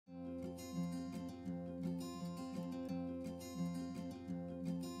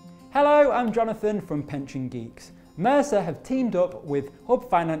Hello, I'm Jonathan from Pension Geeks. Mercer have teamed up with Hub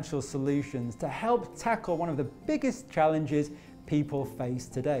Financial Solutions to help tackle one of the biggest challenges people face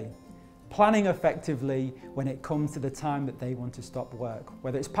today: planning effectively when it comes to the time that they want to stop work,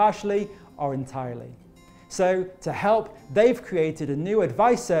 whether it's partially or entirely. So to help, they've created a new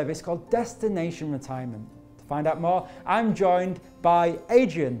advice service called Destination Retirement. To find out more, I'm joined by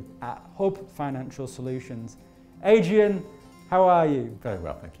Adrian at Hub Financial Solutions. Adrian, how are you? Very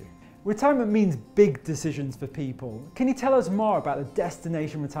well, thank you. Retirement means big decisions for people. Can you tell us more about the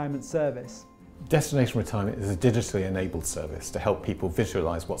Destination Retirement service? Destination Retirement is a digitally enabled service to help people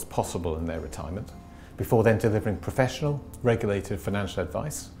visualise what's possible in their retirement, before then delivering professional, regulated financial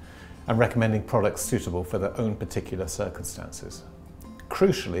advice and recommending products suitable for their own particular circumstances,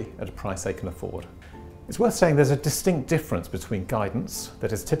 crucially at a price they can afford. It's worth saying there's a distinct difference between guidance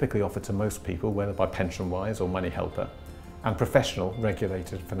that is typically offered to most people, whether by PensionWise or Money Helper, and professional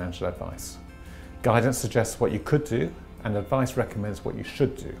regulated financial advice. Guidance suggests what you could do, and advice recommends what you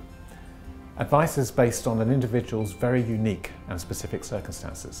should do. Advice is based on an individual's very unique and specific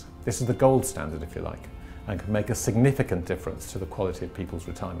circumstances. This is the gold standard, if you like, and can make a significant difference to the quality of people's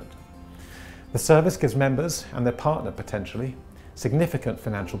retirement. The service gives members, and their partner potentially, significant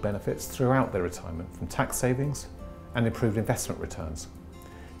financial benefits throughout their retirement, from tax savings and improved investment returns.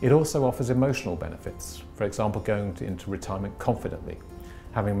 It also offers emotional benefits, for example going into retirement confidently,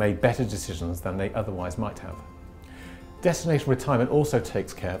 having made better decisions than they otherwise might have. Destination Retirement also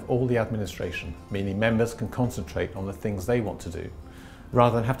takes care of all the administration, meaning members can concentrate on the things they want to do,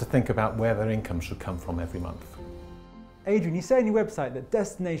 rather than have to think about where their income should come from every month. Adrian, you say on your website that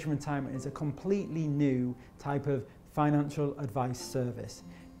Destination Retirement is a completely new type of financial advice service.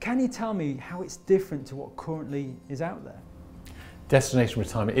 Can you tell me how it's different to what currently is out there? Destination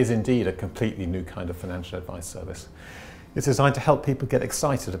Retirement is indeed a completely new kind of financial advice service. It's designed to help people get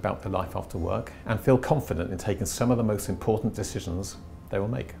excited about their life after work and feel confident in taking some of the most important decisions they will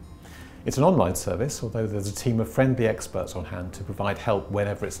make. It's an online service, although there's a team of friendly experts on hand to provide help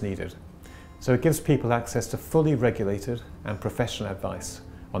whenever it's needed. So it gives people access to fully regulated and professional advice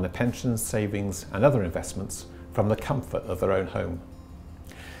on their pensions, savings and other investments from the comfort of their own home.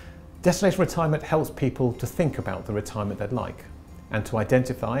 Destination Retirement helps people to think about the retirement they'd like, and to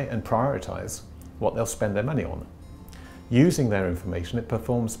identify and prioritise what they'll spend their money on. Using their information, it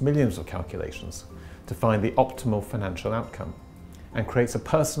performs millions of calculations to find the optimal financial outcome and creates a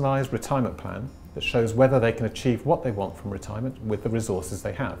personalised retirement plan that shows whether they can achieve what they want from retirement with the resources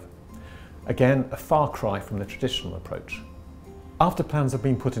they have. Again, a far cry from the traditional approach. After plans have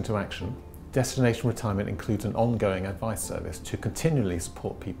been put into action, Destination Retirement includes an ongoing advice service to continually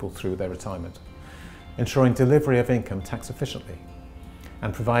support people through their retirement, ensuring delivery of income tax efficiently,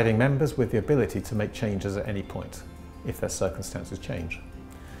 and providing members with the ability to make changes at any point, if their circumstances change.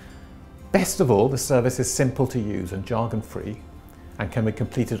 Best of all, the service is simple to use and jargon-free, and can be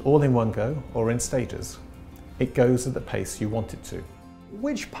completed all in one go or in stages. It goes at the pace you want it to.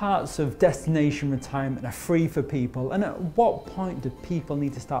 Which parts of Destination Retirement are free for people, and at what point do people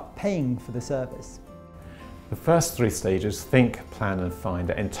need to start paying for the service? The first three stages, think, plan and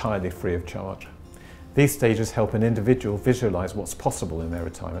find, are entirely free of charge. These stages help an individual visualise what's possible in their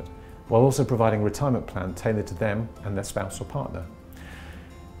retirement, while also providing a retirement plan tailored to them and their spouse or partner.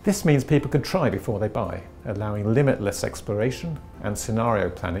 This means people can try before they buy, allowing limitless exploration and scenario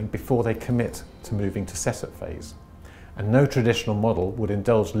planning before they commit to moving to setup phase. And no traditional model would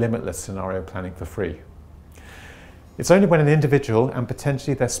indulge limitless scenario planning for free. It's only when an individual and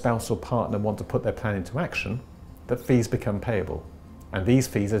potentially their spouse or partner want to put their plan into action that fees become payable. And these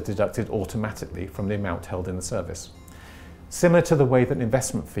fees are deducted automatically from the amount held in the service, similar to the way that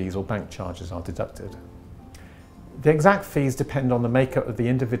investment fees or bank charges are deducted. The exact fees depend on the makeup of the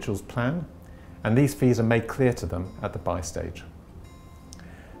individual's plan, and these fees are made clear to them at the buy stage.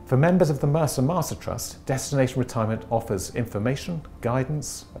 For members of the Mercer Master Trust, Destination Retirement offers information,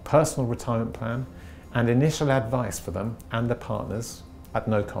 guidance, a personal retirement plan, and initial advice for them and their partners at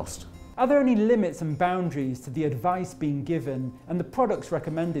no cost. Are there any limits and boundaries to the advice being given and the products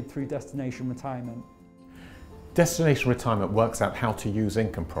recommended through Destination Retirement? Destination Retirement works out how to use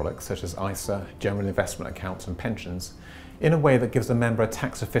income products such as ISA, general investment accounts and pensions in a way that gives the member a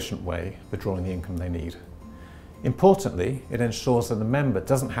tax-efficient way for drawing the income they need. Importantly, it ensures that the member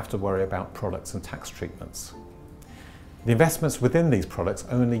doesn't have to worry about products and tax treatments. The investments within these products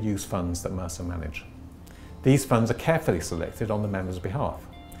only use funds that Mercer manage. These funds are carefully selected on the member's behalf.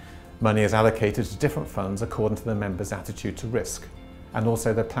 Money is allocated to different funds according to the member's attitude to risk, and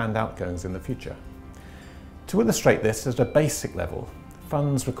also their planned outgoings in the future. To illustrate this at a basic level,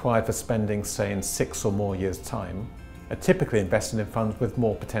 funds required for spending, say, in 6 or more years' time are typically invested in funds with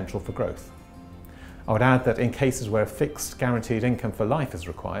more potential for growth. I would add that in cases where a fixed guaranteed income for life is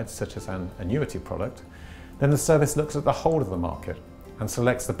required, such as an annuity product, then the service looks at the whole of the market and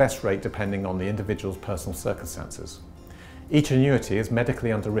selects the best rate depending on the individual's personal circumstances. Each annuity is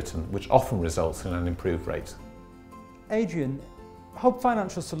medically underwritten, which often results in an improved rate. Adrian, Hub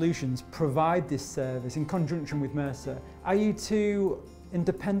Financial Solutions provide this service in conjunction with Mercer. Are you two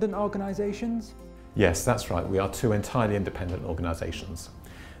independent organisations? Yes, that's right. We are two entirely independent organisations.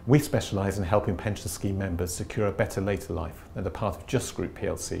 We specialise in helping pension scheme members secure a better later life and are part of Just Group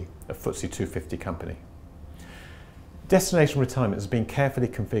plc, a FTSE 250 company. Destination Retirement has been carefully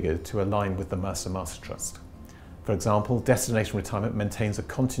configured to align with the Mercer Master Trust. For example, Destination Retirement maintains a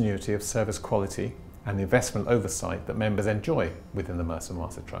continuity of service quality and investment oversight that members enjoy within the Mercer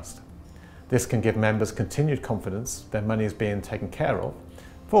Master Trust. This can give members continued confidence their money is being taken care of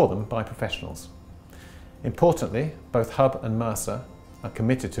for them by professionals. Importantly, both Hub and Mercer are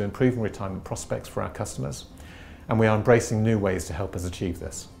committed to improving retirement prospects for our customers, and we are embracing new ways to help us achieve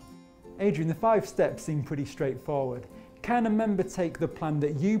this. Adrian, the 5 steps seem pretty straightforward. Can a member take the plan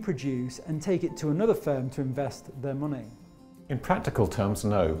that you produce and take it to another firm to invest their money? In practical terms,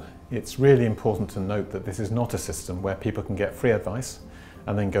 no. It's really important to note that this is not a system where people can get free advice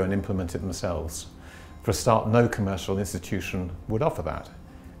and then go and implement it themselves. For a start, no commercial institution would offer that,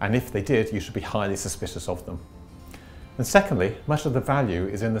 and if they did, you should be highly suspicious of them. And secondly, much of the value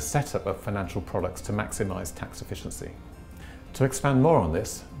is in the setup of financial products to maximise tax efficiency. To expand more on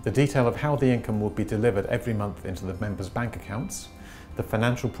this, the detail of how the income will be delivered every month into the members' bank accounts, the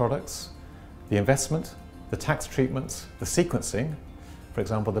financial products, the investment, the tax treatments, the sequencing, for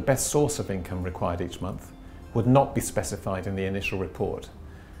example, the best source of income required each month, would not be specified in the initial report.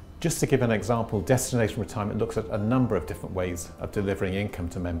 Just to give an example, Destination Retirement looks at a number of different ways of delivering income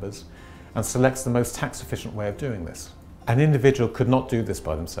to members and selects the most tax efficient way of doing this. An individual could not do this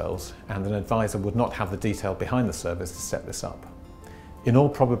by themselves, and an advisor would not have the detail behind the service to set this up. In all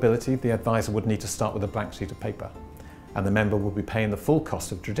probability, the advisor would need to start with a blank sheet of paper, and the member would be paying the full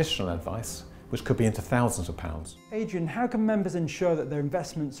cost of traditional advice, which could be into thousands of pounds. Adrian, how can members ensure that their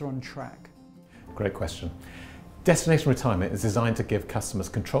investments are on track? Great question. Destination Retirement is designed to give customers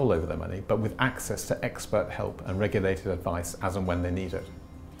control over their money, but with access to expert help and regulated advice as and when they need it.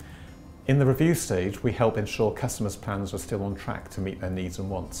 In the review stage, we help ensure customers' plans are still on track to meet their needs and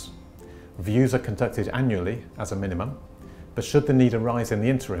wants. Reviews are conducted annually as a minimum, but should the need arise in the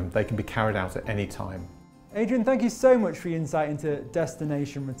interim, they can be carried out at any time. Adrian, thank you so much for your insight into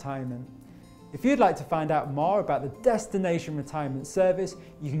Destination Retirement. If you'd like to find out more about the Destination Retirement service,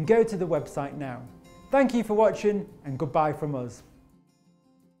 you can go to the website now. Thank you for watching, and goodbye from us.